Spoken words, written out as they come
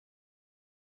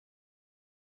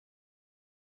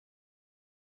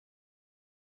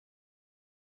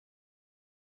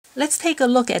Let's take a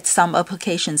look at some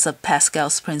applications of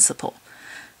Pascal's principle.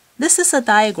 This is a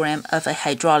diagram of a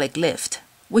hydraulic lift,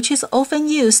 which is often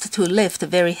used to lift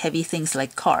very heavy things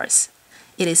like cars.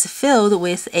 It is filled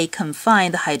with a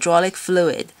confined hydraulic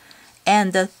fluid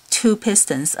and two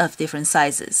pistons of different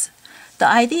sizes. The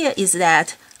idea is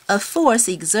that a force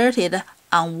exerted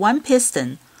on one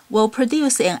piston will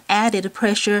produce an added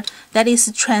pressure that is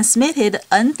transmitted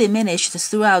undiminished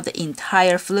throughout the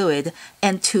entire fluid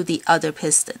and to the other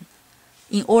piston.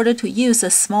 In order to use a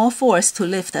small force to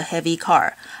lift a heavy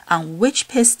car, on which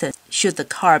piston should the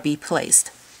car be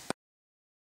placed?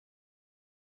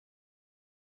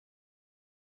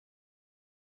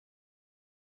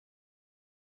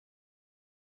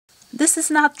 This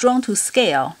is not drawn to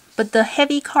scale, but the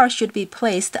heavy car should be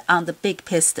placed on the big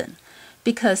piston,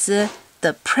 because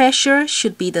the pressure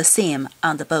should be the same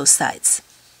on both sides.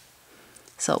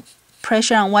 So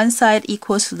pressure on one side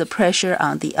equals to the pressure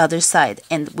on the other side,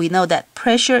 and we know that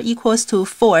pressure equals to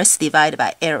force divided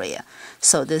by area.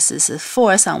 So this is a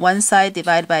force on one side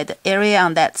divided by the area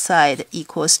on that side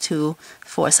equals to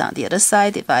force on the other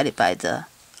side divided by the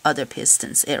other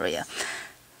piston's area.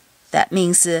 That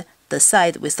means the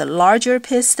side with the larger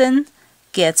piston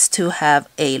gets to have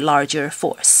a larger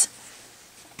force.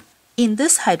 In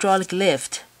this hydraulic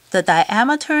lift, the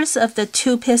diameters of the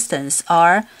two pistons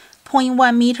are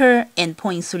 0.1 meter and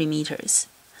 0.3 meters.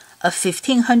 A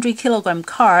 1,500 kilogram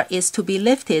car is to be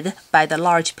lifted by the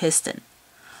large piston.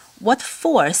 What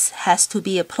force has to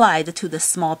be applied to the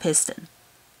small piston?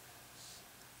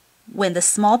 When the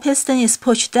small piston is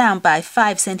pushed down by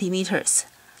 5 centimeters,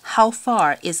 how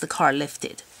far is the car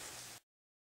lifted?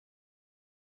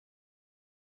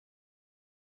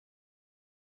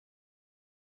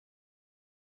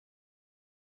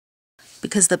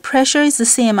 Because the pressure is the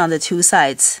same on the two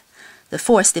sides, the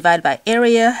force divided by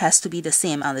area has to be the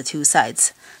same on the two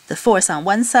sides. The force on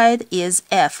one side is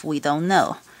F, we don't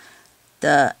know.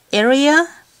 The area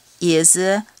is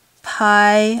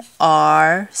pi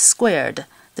r squared.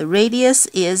 The radius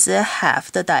is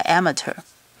half the diameter.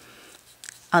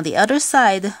 On the other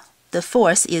side, the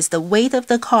force is the weight of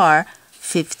the car,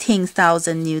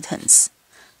 15,000 newtons.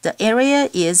 The area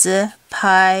is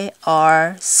pi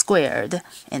r squared,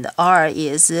 and r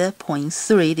is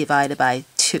 0.3 divided by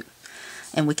 2.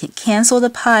 And we can cancel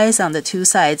the pi's on the two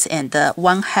sides and the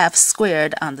 1/2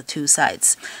 squared on the two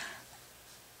sides.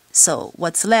 So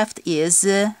what's left is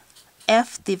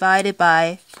F divided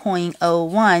by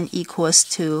 0.01 equals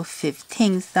to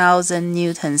 15,000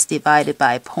 newtons divided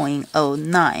by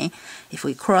 0.09. If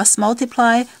we cross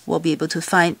multiply, we'll be able to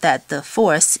find that the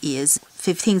force is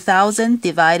 15,000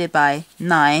 divided by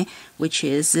 9, which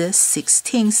is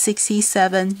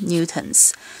 1667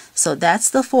 newtons. So that's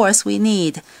the force we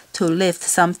need to lift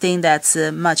something that's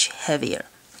much heavier.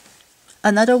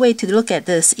 Another way to look at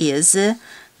this is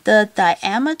the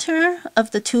diameter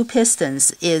of the two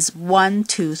pistons is 1,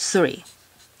 2, 3.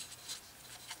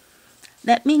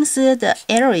 That means the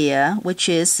area, which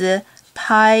is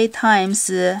pi times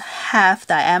half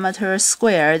diameter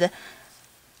squared,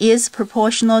 is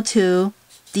proportional to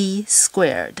d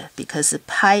squared, because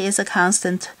pi is a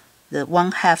constant, the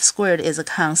 1/2 squared is a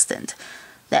constant.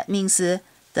 That means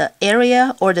the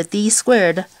area, or the d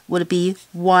squared, would be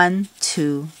 1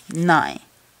 to 9.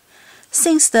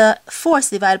 Since the force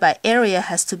divided by area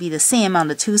has to be the same on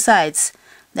the two sides,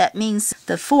 that means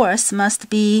the force must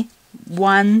be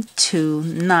 1 to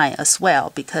 9 as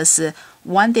well, because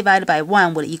 1 divided by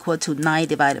 1 would equal to 9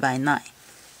 divided by 9.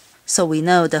 So we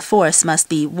know the force must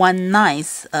be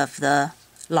 1/9 of the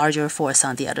larger force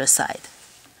on the other side.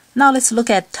 Now let's look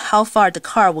at how far the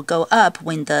car will go up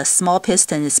when the small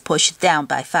piston is pushed down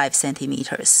by 5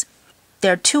 centimeters.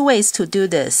 There are two ways to do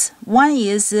this. One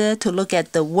is to look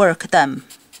at the work done.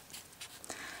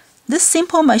 This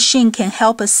simple machine can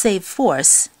help us save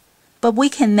force, but we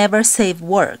can never save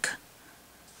work.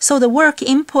 So the work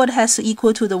input has to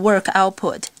equal to the work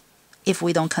output if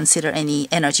we don't consider any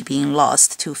energy being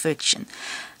lost to friction.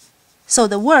 So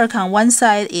the work on one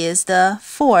side is the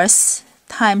force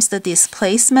times the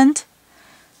displacement.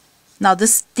 Now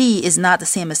this d is not the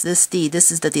same as this d.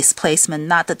 This is the displacement,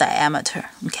 not the diameter.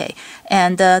 Okay,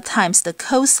 and times the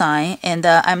cosine, and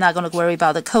I'm not going to worry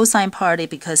about the cosine part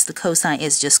because the cosine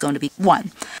is just going to be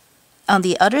 1. On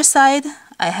the other side,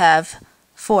 I have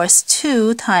force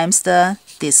 2 times the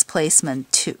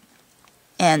displacement 2.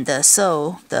 And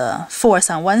so the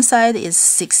force on one side is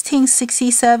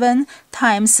 1667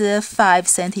 times 5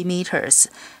 centimeters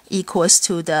equals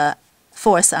to the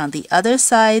force on the other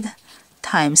side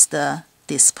times the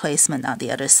displacement on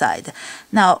the other side.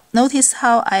 Now, notice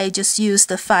how I just used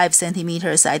the 5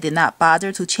 centimeters. I did not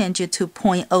bother to change it to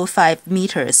 0.05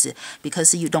 meters because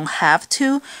you don't have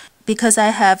to, because I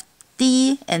have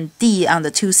D and D on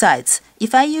the two sides.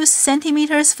 If I use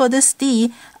centimeters for this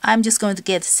D, I'm just going to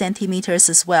get centimeters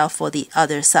as well for the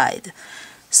other side.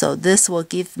 So this will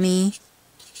give me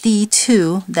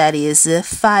D2, that is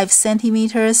 5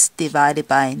 centimeters divided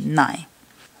by 9.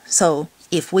 So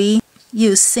if we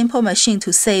use simple machine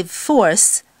to save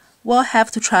force, we'll have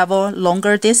to travel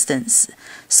longer distance.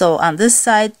 So on this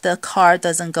side, the car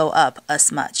doesn't go up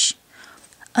as much.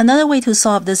 Another way to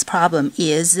solve this problem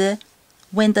is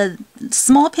when the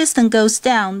small piston goes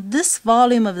down, this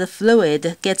volume of the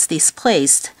fluid gets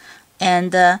displaced,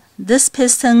 and this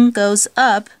piston goes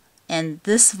up, and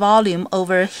this volume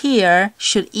over here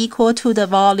should equal to the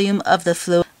volume of the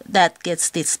fluid that gets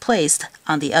displaced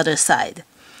on the other side.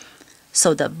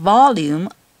 So the volume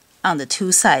on the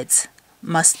two sides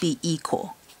must be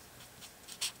equal.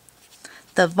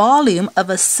 The volume of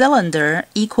a cylinder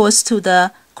equals to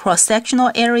the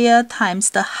cross-sectional area times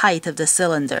the height of the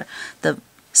cylinder.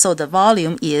 So the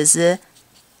volume is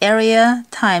area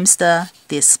times the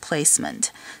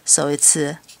displacement. So it's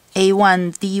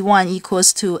A1 D1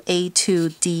 equals to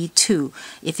A2 D2.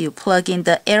 If you plug in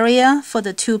the area for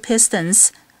the two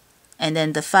pistons and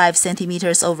then the 5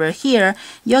 centimeters over here,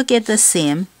 you'll get the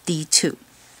same D2.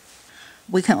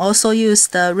 We can also use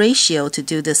the ratio to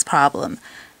do this problem.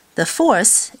 The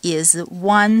force is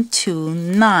 1 to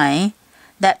 9.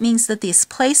 That means the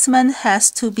displacement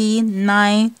has to be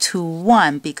 9 to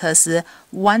 1 because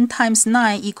 1 times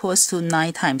 9 equals to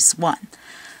 9 times 1.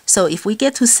 So if we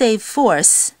get to save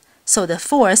force, so the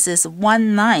force is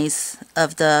 1/9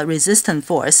 of the resistant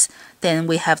force, then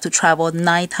we have to travel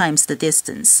 9 times the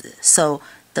distance. So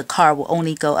the car will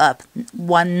only go up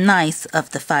 1/9 of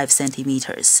the 5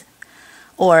 centimeters.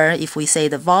 Or if we say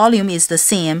the volume is the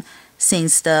same,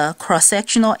 since the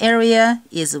cross-sectional area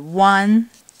is 1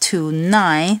 to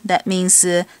 9, that means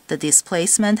the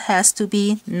displacement has to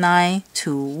be 9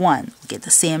 to 1. We get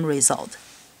the same result.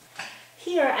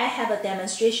 Here I have a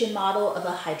demonstration model of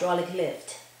a hydraulic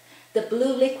lift. The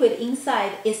blue liquid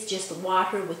inside is just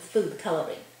water with food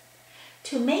coloring.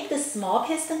 To make the small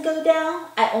piston go down,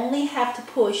 I only have to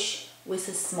push with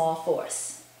a small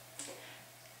force.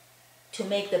 To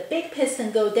make the big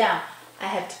piston go down, I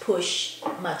have to push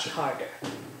much harder.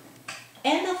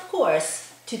 And of course,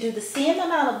 to do the same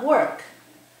amount of work,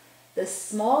 the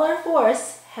smaller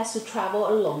force has to travel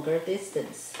a longer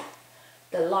distance.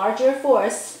 The larger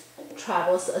force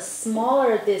travels a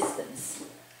smaller distance.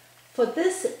 For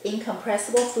this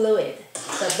incompressible fluid,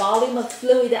 the volume of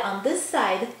fluid on this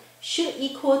side should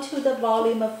equal to the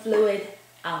volume of fluid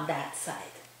on that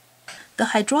side.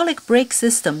 The hydraulic brake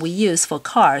system we use for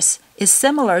cars is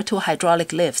similar to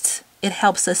hydraulic lifts. It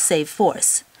helps us save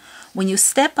force. When you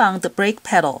step on the brake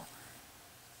pedal,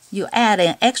 you add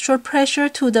an extra pressure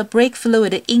to the brake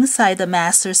fluid inside the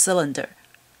master cylinder,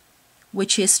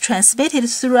 which is transmitted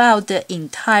throughout the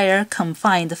entire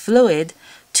confined fluid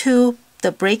to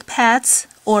the brake pads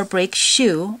or brake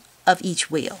shoe of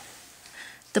each wheel.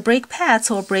 The brake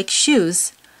pads or brake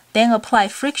shoes then apply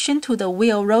friction to the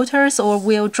wheel rotors or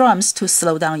wheel drums to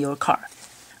slow down your car.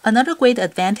 Another great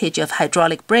advantage of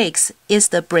hydraulic brakes is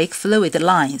the brake fluid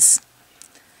lines.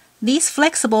 These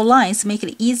flexible lines make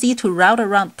it easy to route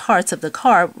around parts of the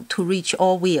car to reach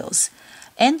all wheels,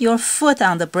 and your foot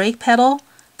on the brake pedal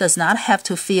does not have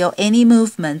to feel any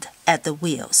movement at the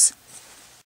wheels.